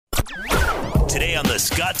Today on the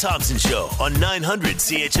Scott Thompson Show on 900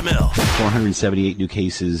 CHML. 478 new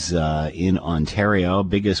cases in Ontario,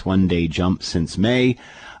 biggest one-day jump since May.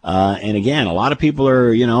 And again, a lot of people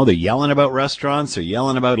are, they're yelling about restaurants, they're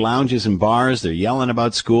yelling about lounges and bars, they're yelling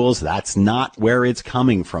about schools. That's not where it's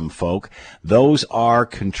coming from, folk. Those are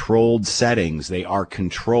controlled settings. They are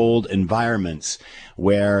controlled environments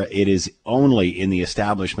where it is only in the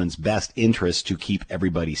establishment's best interest to keep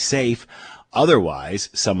everybody safe. Otherwise,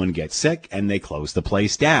 someone gets sick and they close the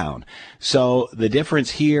place down. So the difference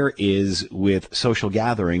here is with social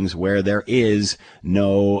gatherings where there is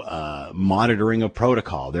no monitoring of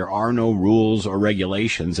protocol. There are no rules or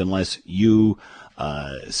regulations unless you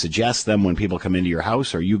suggest them when people come into your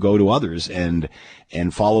house or you go to others and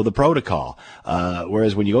follow the protocol.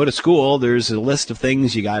 Whereas when you go to school, there's a list of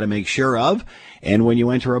things you got to make sure of. And when you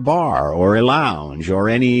enter a bar or a lounge or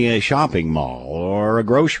any shopping mall or a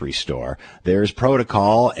grocery store, there's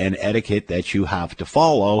protocol and etiquette that you have to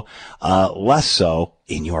follow, less so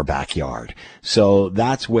in your backyard. So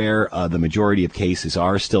that's where the majority of cases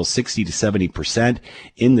are, still 60 to 70%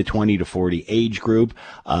 in the 20 to 40 age group.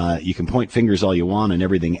 You can point fingers all you want and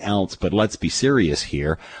everything else, but let's be serious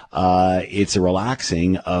here. It's a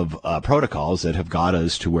relaxing of protocols that have got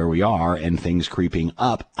us to where we are and things creeping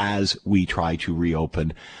up as we try to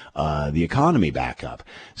reopen the economy back up.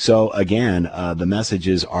 So again, the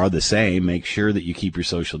messages are the same. Make sure that you keep your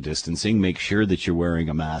social distancing. Make sure that you're wearing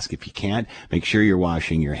a mask if you can't. Make sure you're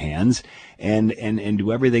washing your hands and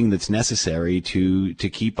do everything that's necessary to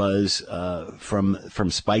keep us from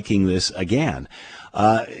spiking this again.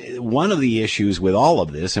 One of the issues with all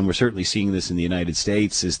of this, and we're certainly seeing this in the United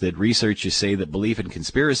States, is that researchers say that belief in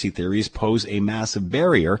conspiracy theories pose a massive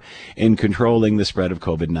barrier in controlling the spread of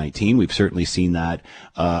COVID-19. We've certainly seen that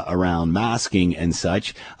around masking and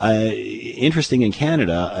such. Interesting, in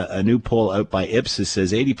Canada, a new poll out by Ipsos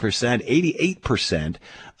says 88%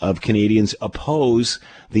 of Canadians oppose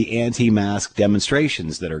the anti-mask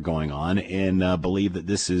demonstrations that are going on and believe that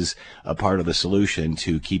this is a part of the solution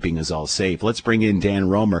to keeping us all safe. Let's bring in Dan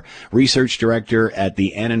Romer, Research Director at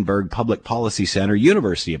the Annenberg Public Policy Center,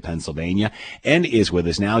 University of Pennsylvania, and is with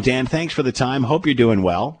us now. Dan, thanks for the time. Hope you're doing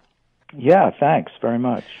well. Yeah, thanks very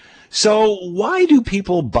much. So why do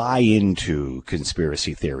people buy into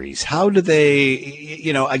conspiracy theories? How do they,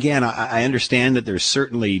 again, I understand that there's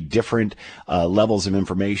certainly different levels of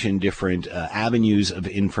information, different avenues of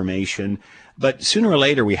information, but sooner or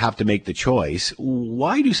later we have to make the choice.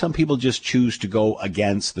 Why do some people just choose to go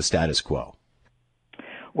against the status quo?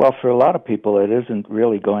 Well, for a lot of people, it isn't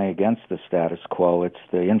really going against the status quo. It's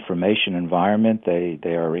the information environment they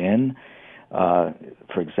are in.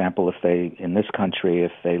 For example, in this country,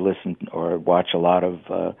 if they listen or watch a lot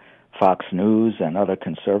of Fox News and other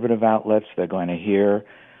conservative outlets, they're going to hear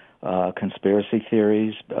conspiracy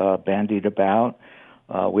theories bandied about.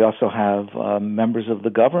 We also have members of the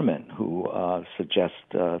government who suggest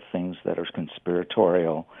things that are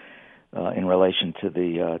conspiratorial in relation to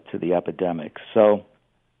the epidemic. So,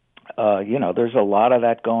 there's a lot of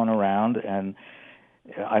that going around, and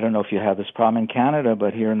I don't know if you have this problem in Canada,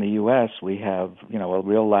 but here in the U.S. we have, a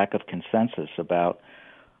real lack of consensus about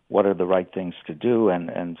what are the right things to do,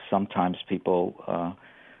 and sometimes people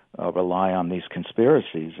rely on these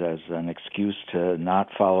conspiracies as an excuse to not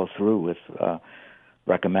follow through with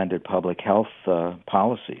recommended public health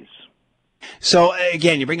policies. So,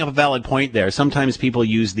 again, you bring up a valid point there. Sometimes people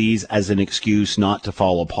use these as an excuse not to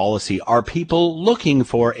follow policy. Are people looking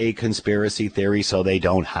for a conspiracy theory so they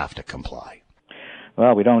don't have to comply?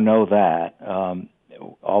 Well, we don't know that.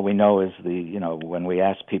 All we know is when we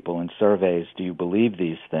ask people in surveys, do you believe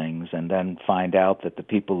these things, and then find out that the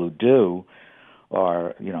people who do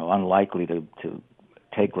are, unlikely to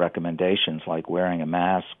take recommendations like wearing a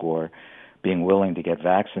mask or being willing to get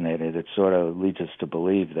vaccinated, it sort of leads us to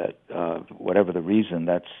believe that whatever the reason,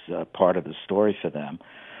 that's part of the story for them.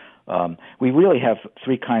 We really have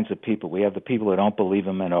three kinds of people. We have the people who don't believe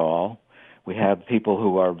them at all. We have people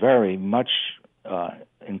who are very much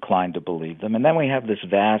inclined to believe them. And then we have this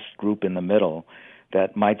vast group in the middle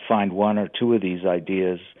that might find one or two of these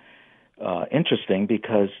ideas interesting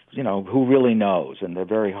because, who really knows? And they're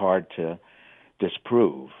very hard to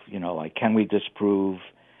disprove. Can we disprove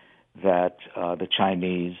that the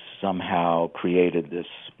Chinese somehow created this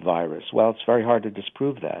virus? Well, it's very hard to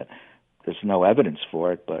disprove that. There's no evidence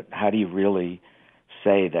for it, but how do you really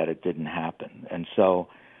say that it didn't happen? And so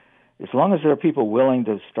as long as there are people willing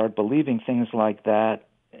to start believing things like that,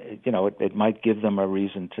 it might give them a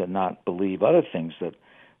reason to not believe other things that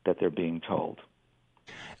they're being told.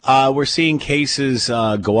 We're seeing cases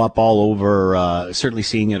go up all over, certainly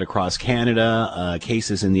seeing it across Canada.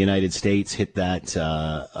 Cases in the United States hit that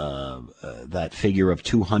figure of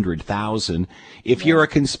 200,000. If you're a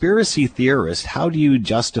conspiracy theorist, how do you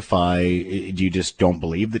justify, do you just don't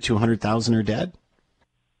believe that 200,000 are dead?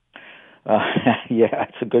 Yeah,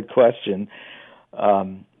 it's a good question.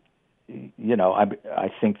 I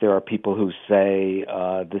think there are people who say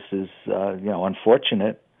this is,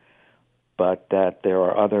 unfortunate, but that there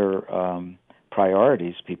are other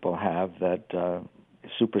priorities people have that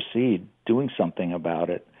supersede doing something about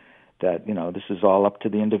it. That, this is all up to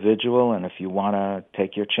the individual, and if you want to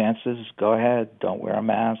take your chances, go ahead. Don't wear a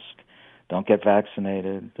mask. Don't get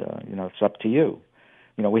vaccinated. It's up to you.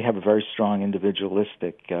 We have a very strong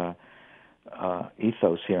individualistic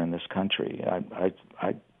ethos here in this country.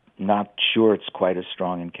 I'm not sure it's quite as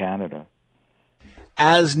strong in Canada.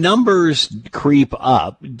 As numbers creep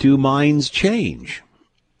up, do minds change,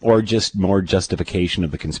 or just more justification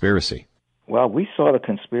of the conspiracy? Well, we saw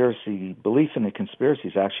the belief in the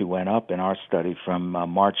conspiracies actually went up in our study from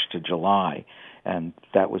March to July, and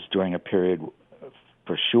that was during a period,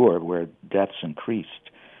 for sure, where deaths increased.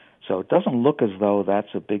 So it doesn't look as though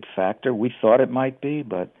that's a big factor. We thought it might be,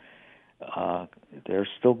 but they're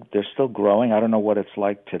still growing. I don't know what it's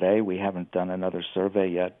like today. We haven't done another survey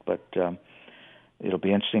yet, but it'll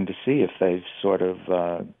be interesting to see if they've sort of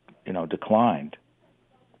declined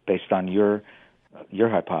based on your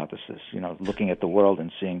hypothesis. Looking at the world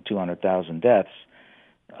and seeing 200,000 deaths,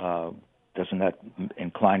 doesn't that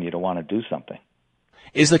incline you to want to do something?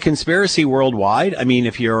 Is the conspiracy worldwide? I mean,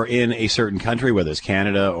 if you're in a certain country, whether it's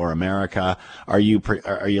Canada or America, are you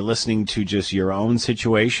listening to just your own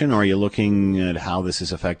situation, or are you looking at how this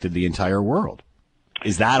has affected the entire world?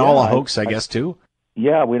 Is that all a hoax, I guess, too?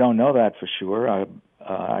 Yeah, we don't know that for sure.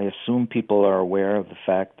 I assume people are aware of the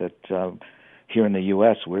fact that here in the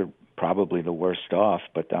U.S. we're probably the worst off,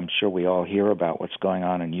 but I'm sure we all hear about what's going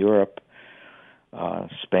on in Europe,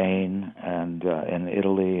 Spain, and in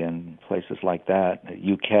Italy and places like that,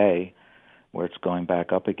 UK, where it's going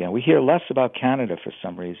back up again. We hear less about Canada for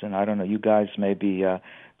some reason. I don't know. You guys may be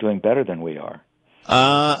doing better than we are.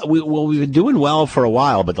 We've been doing well for a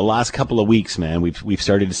while, but the last couple of weeks, man, we've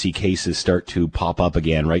started to see cases start to pop up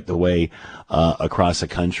again right the way across the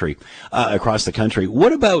country.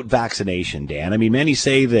 What about vaccination, Dan? I mean, many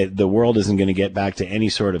say that the world isn't going to get back to any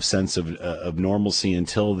sort of sense of normalcy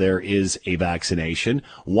until there is a vaccination.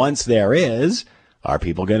 Once there is, are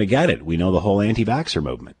people going to get it? We know the whole anti-vaxxer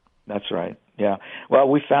movement. That's right. Yeah. Well,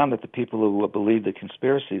 we found that the people who believe the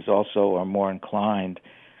conspiracies also are more inclined,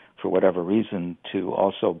 for whatever reason, to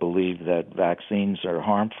also believe that vaccines are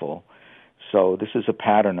harmful. So this is a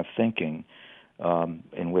pattern of thinking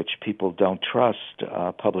in which people don't trust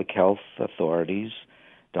public health authorities,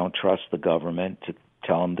 don't trust the government to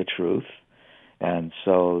tell them the truth, and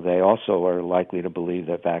so they also are likely to believe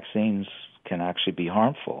that vaccines can actually be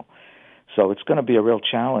harmful. So it's going to be a real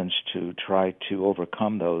challenge to try to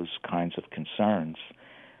overcome those kinds of concerns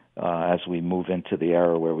as we move into the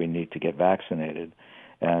era where we need to get vaccinated.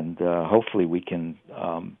 And hopefully we can,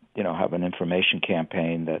 have an information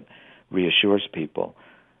campaign that reassures people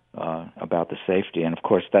about the safety. And, of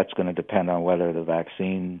course, that's going to depend on whether the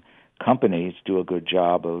vaccine companies do a good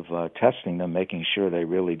job of testing them, making sure they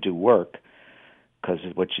really do work. Because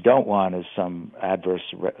what you don't want is some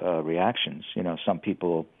adverse reactions. Some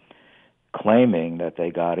people claiming that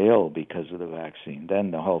they got ill because of the vaccine.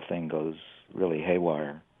 Then the whole thing goes really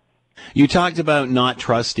haywire. You talked about not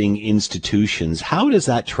trusting institutions. How does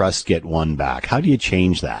that trust get won back? How do you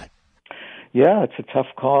change that? Yeah, it's a tough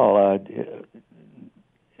call.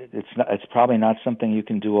 It's probably not something you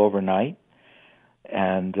can do overnight.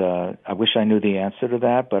 And I wish I knew the answer to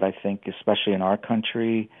that, but I think especially in our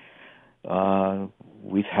country,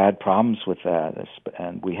 we've had problems with that.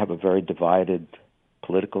 And we have a very divided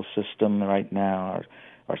political system right now.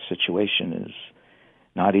 Our situation is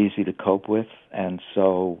not easy to cope with, and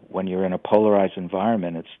so when you're in a polarized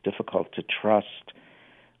environment, it's difficult to trust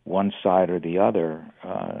one side or the other,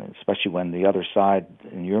 especially when the other side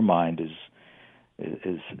in your mind is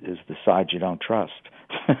the side you don't trust.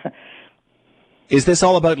 Is this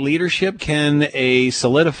all about leadership? Can a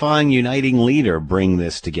solidifying, uniting leader bring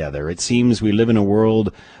this together? It seems we live in a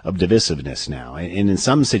world of divisiveness now, and in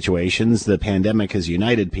some situations, the pandemic has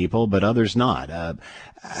united people, but others not.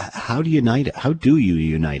 How do you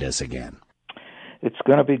unite us again? It's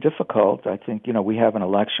going to be difficult. I think, we have an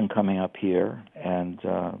election coming up here, and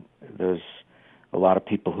there's a lot of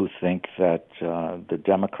people who think that the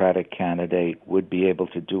Democratic candidate would be able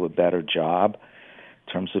to do a better job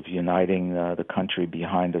in terms of uniting the country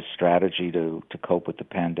behind a strategy to cope with the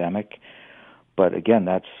pandemic. But again,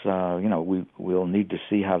 that's we'll need to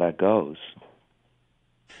see how that goes.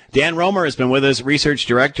 Dan Romer has been with us, research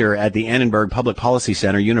director at the Annenberg Public Policy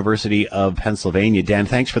Center, University of Pennsylvania. Dan,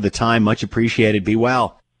 thanks for the time. Much appreciated. Be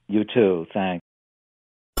well. You too. Thanks.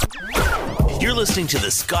 You're listening to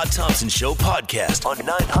the Scott Thompson Show podcast on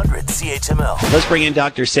 900 CHML. Let's bring in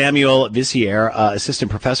Dr. Samuel Vissiere,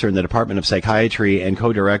 assistant professor in the Department of Psychiatry and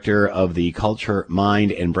co-director of the Culture,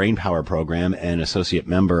 Mind, and Brainpower program and associate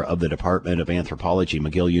member of the Department of Anthropology,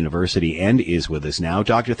 McGill University, and is with us now.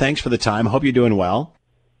 Doctor, thanks for the time. Hope you're doing well.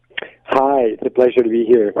 Hi, it's a pleasure to be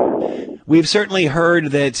here. We've certainly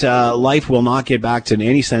heard that life will not get back to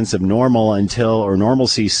any sense of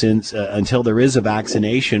normalcy until there is a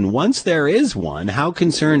vaccination. Once there is one, how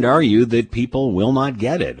concerned are you that people will not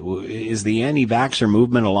get it? Is the anti-vaxxer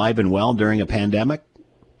movement alive and well during a pandemic?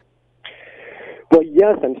 Well,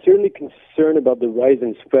 yes, I'm certainly concerned about the rise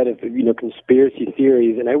and spread of, conspiracy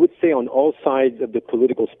theories, and I would say on all sides of the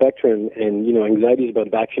political spectrum, and, anxieties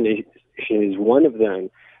about vaccination is one of them.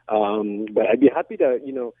 But I'd be happy to,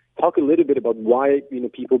 talk a little bit about why,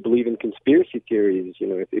 people believe in conspiracy theories,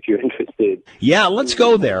 if you're interested. Yeah, let's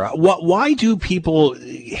go there. Why do people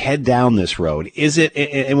head down this road? Is it,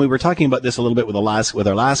 and we were talking about this a little bit with our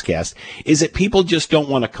last guest, is it people just don't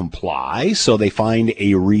want to comply, so they find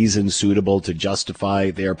a reason suitable to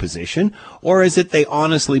justify their position? Or is it they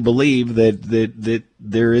honestly believe that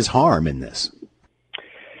there is harm in this?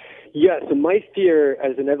 Yeah, so my fear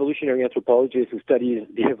as an evolutionary anthropologist who studies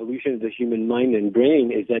the evolution of the human mind and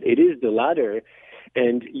brain is that it is the latter.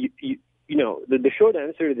 And, the short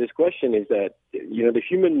answer to this question is that, the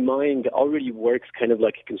human mind already works kind of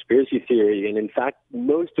like a conspiracy theory. And in fact,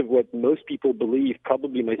 most of what most people believe,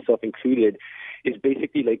 probably myself included, is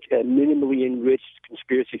basically like a minimally enriched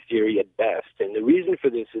conspiracy theory at best. And the reason for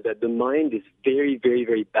this is that the mind is very, very,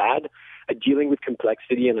 very bad at dealing with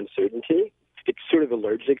complexity and uncertainty. It's sort of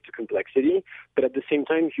allergic to complexity, but at the same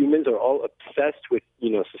time, humans are all obsessed with,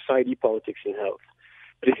 society, politics, and health.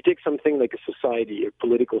 But if you take something like a society, a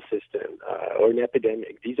political system, or an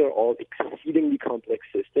epidemic, these are all exceedingly complex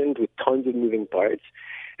systems with tons of moving parts,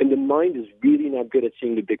 and the mind is really not good at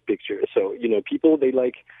seeing the big picture. So, people, they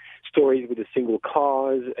like stories with a single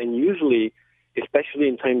cause, and usually, especially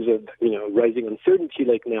in times of, rising uncertainty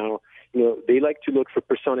like now, they like to look for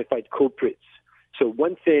personified culprits. So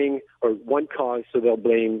one thing or one cause, so they'll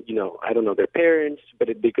blame, their parents, but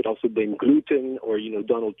they could also blame gluten or,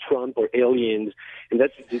 Donald Trump or aliens. And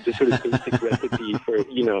that's the sort of basic recipe for,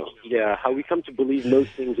 how we come to believe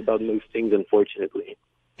most things about most things, unfortunately.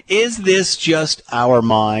 Is this just our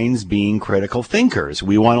minds being critical thinkers?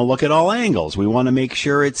 We want to look at all angles. We want to make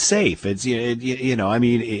sure it's safe. It's,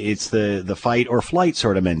 it's the fight or flight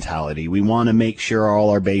sort of mentality. We want to make sure all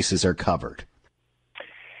our bases are covered.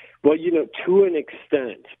 Well, to an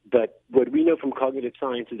extent, but what we know from cognitive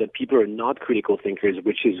science is that people are not critical thinkers,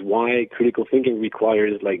 which is why critical thinking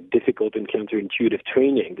requires difficult and counterintuitive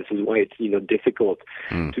training. This is why it's, difficult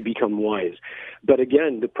to become wise. But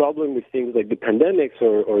again, the problem with things like the pandemics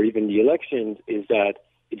or even the elections is that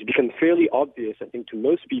it's become fairly obvious, I think, to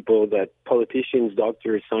most people that politicians,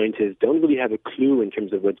 doctors, scientists don't really have a clue in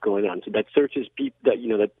terms of what's going on. So that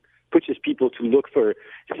that pushes people to look for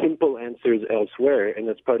simple answers elsewhere, and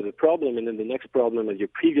that's part of the problem. And then the next problem, as your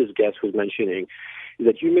previous guest was mentioning, is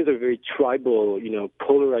that humans are very tribal,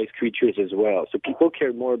 polarized creatures as well. So people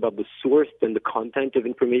care more about the source than the content of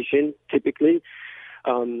information, typically.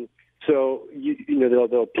 So,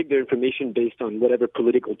 they'll pick their information based on whatever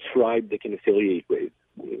political tribe they can affiliate with.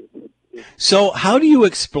 So how do you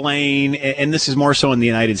explain, and this is more so in the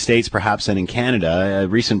United States perhaps than in Canada, a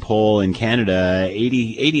recent poll in Canada,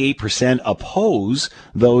 88% oppose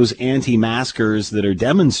those anti-maskers that are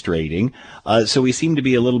demonstrating. So we seem to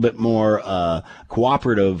be a little bit more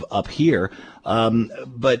cooperative up here.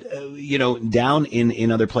 But down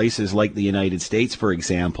in other places like the United States, for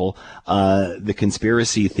example, the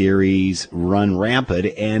conspiracy theories run rampant,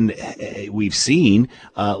 and we've seen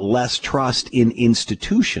less trust in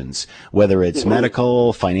institutions, whether it's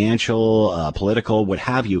medical, financial, political, what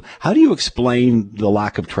have you. How do you explain the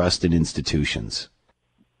lack of trust in institutions?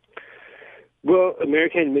 Well,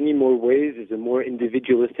 America in many more ways is a more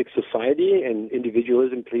individualistic society, and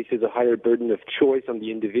individualism places a higher burden of choice on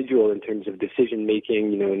the individual in terms of decision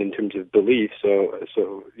making, and in terms of belief. So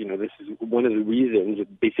this is one of the reasons,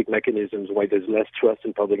 basic mechanisms why there's less trust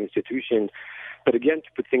in public institutions. But again, to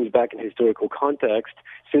put things back in historical context,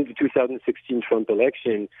 since the 2016 Trump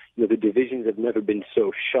election, the divisions have never been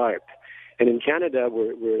so sharp. And in Canada,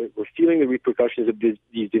 we're feeling the repercussions of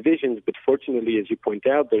these divisions. But fortunately, as you point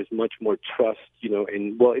out, there's much more trust,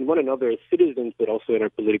 in one another as citizens, but also in our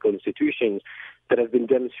political institutions that have been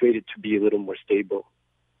demonstrated to be a little more stable.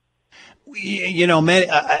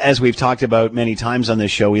 As we've talked about many times on this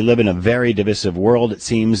show, we live in a very divisive world. It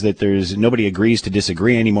seems that nobody agrees to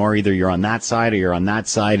disagree anymore. Either you're on that side or you're on that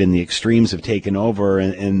side, and the extremes have taken over,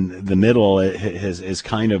 and the middle has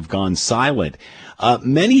kind of gone silent.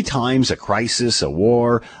 Many times a crisis, a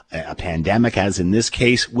war, a pandemic, as in this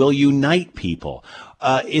case, will unite people.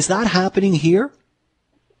 Is that happening here?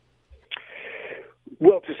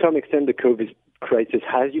 Well, to some extent, the COVID crisis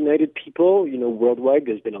has united people, worldwide.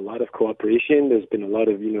 There's been a lot of cooperation. There's been a lot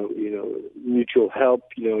of, mutual help,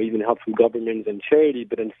 even help from governments and charity.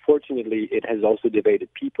 But unfortunately, it has also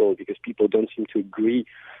divided people because people don't seem to agree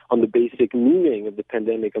on the basic meaning of the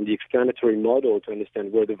pandemic, on the explanatory model to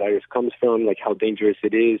understand where the virus comes from, like how dangerous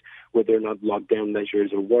it is, whether or not lockdown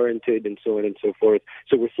measures are warranted, and so on and so forth.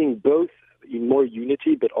 So we're seeing both more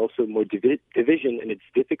unity, but also more division, and it's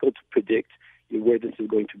difficult to predict where this is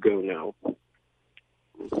going to go now.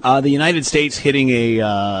 The United States hitting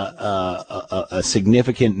a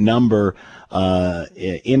significant number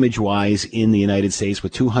image-wise in the United States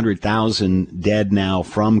with 200,000 dead now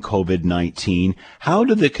from COVID-19. How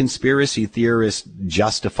do the conspiracy theorists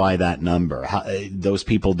justify that number? Those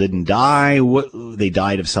people didn't die. They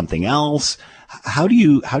died of something else. How do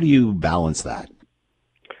you balance that?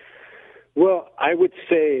 Well, I would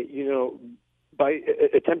say, by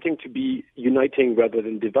attempting to be uniting rather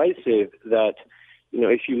than divisive, that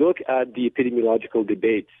if you look at the epidemiological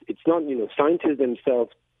debates, it's not, scientists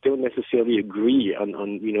themselves don't necessarily agree on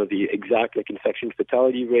the exact infection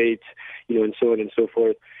fatality rates, and so on and so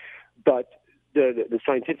forth. But the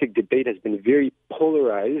scientific debate has been very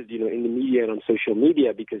polarized, in the media and on social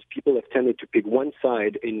media, because people have tended to pick one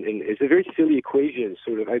side, and it's a very silly equation,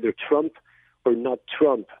 sort of either Trump or not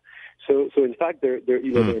Trump. So in fact, there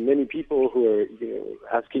are many people who are,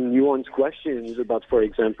 asking nuanced questions about, for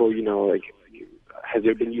example, has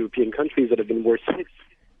there been European countries that have been worse hit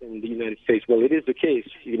than the United States? Well, it is the case.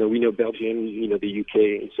 We know Belgium, the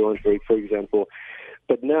UK, and so on, for example.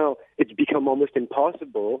 But now it's become almost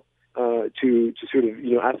impossible to sort of,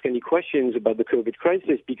 ask any questions about the COVID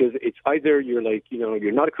crisis, because it's either you're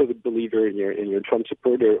you're not a COVID believer and you're a Trump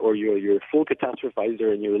supporter, or you're a full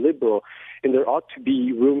catastrophizer and you're a liberal. And there ought to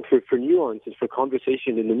be room for nuance and for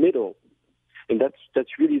conversation in the middle. And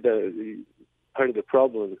that's really the part of the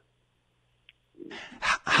problem.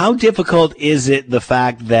 How difficult is it, the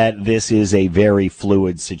fact that this is a very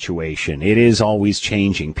fluid situation? It is always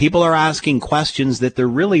changing. People are asking questions that there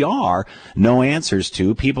really are no answers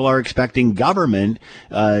to. People are expecting government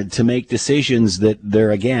to make decisions that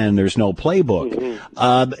there's no playbook.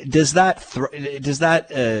 Mm-hmm. Does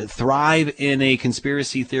that thrive in a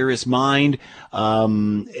conspiracy theorist's mind?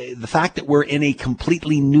 The fact that we're in a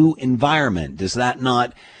completely new environment, does that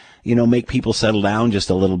not make people settle down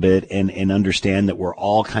just a little bit and understand that we're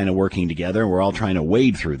all kind of working together and we're all trying to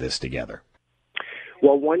wade through this together?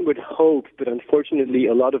 Well, one would hope, but unfortunately,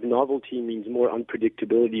 a lot of novelty means more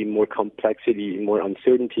unpredictability, more complexity, more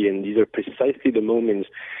uncertainty, and these are precisely the moments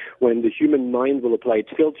when the human mind will apply its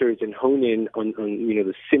filters and hone in on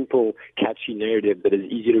the simple, catchy narrative that is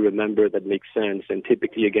easy to remember, that makes sense, and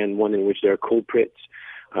typically, again, one in which there are culprits.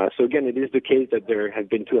 So again, it is the case that there have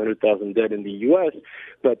been 200,000 dead in the U.S.,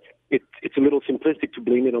 but it's a little simplistic to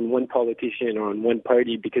blame it on one politician or on one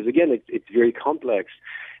party, because again, it's very complex.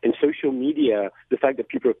 And social media, the fact that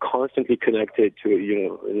people are constantly connected to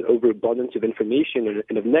an overabundance of information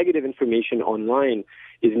and of negative information online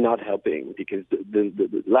is not helping, because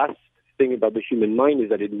the last thing about the human mind is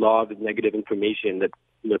that it loves negative information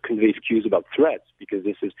that conveys cues about threats, because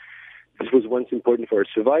this was once important for our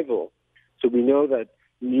survival. So we know that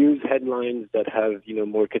news headlines that have,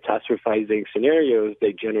 more catastrophizing scenarios,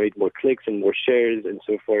 they generate more clicks and more shares and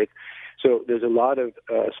so forth. So there's a lot of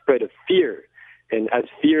spread of fear. And as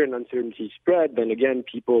fear and uncertainty spread, then again,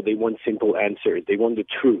 people, they want simple answers. They want the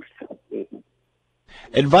truth.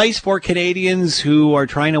 Advice for Canadians who are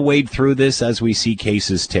trying to wade through this as we see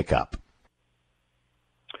cases tick up?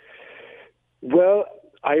 Well,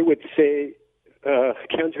 I would say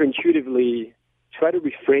counterintuitively, try to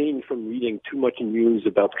refrain from reading too much news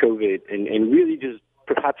about COVID and really just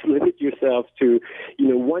perhaps limit yourself to,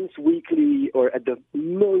 once weekly or at the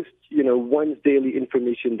most, once daily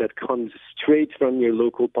information that comes straight from your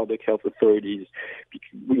local public health authorities.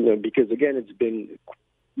 Because again, it's been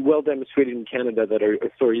well demonstrated in Canada that our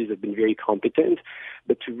authorities have been very competent,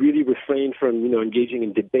 but to really refrain from, engaging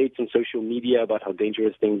in debates on social media about how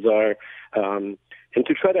dangerous things are, and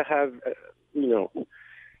to try to have,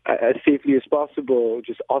 as safely as possible,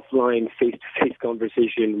 just offline, face-to-face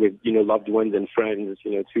conversation with, loved ones and friends,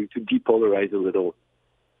 to depolarize a little.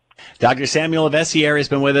 Dr. Samuel Vessiere has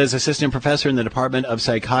been with us, assistant professor in the Department of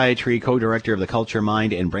Psychiatry, co-director of the Culture,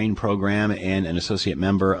 Mind, and Brain Program, and an associate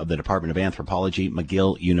member of the Department of Anthropology,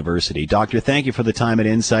 McGill University. Doctor, thank you for the time and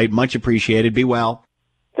insight. Much appreciated. Be well.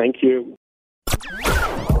 Thank you.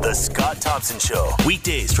 The Scott Thompson Show,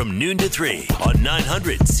 weekdays from noon to 3 on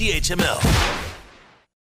 900 CHML.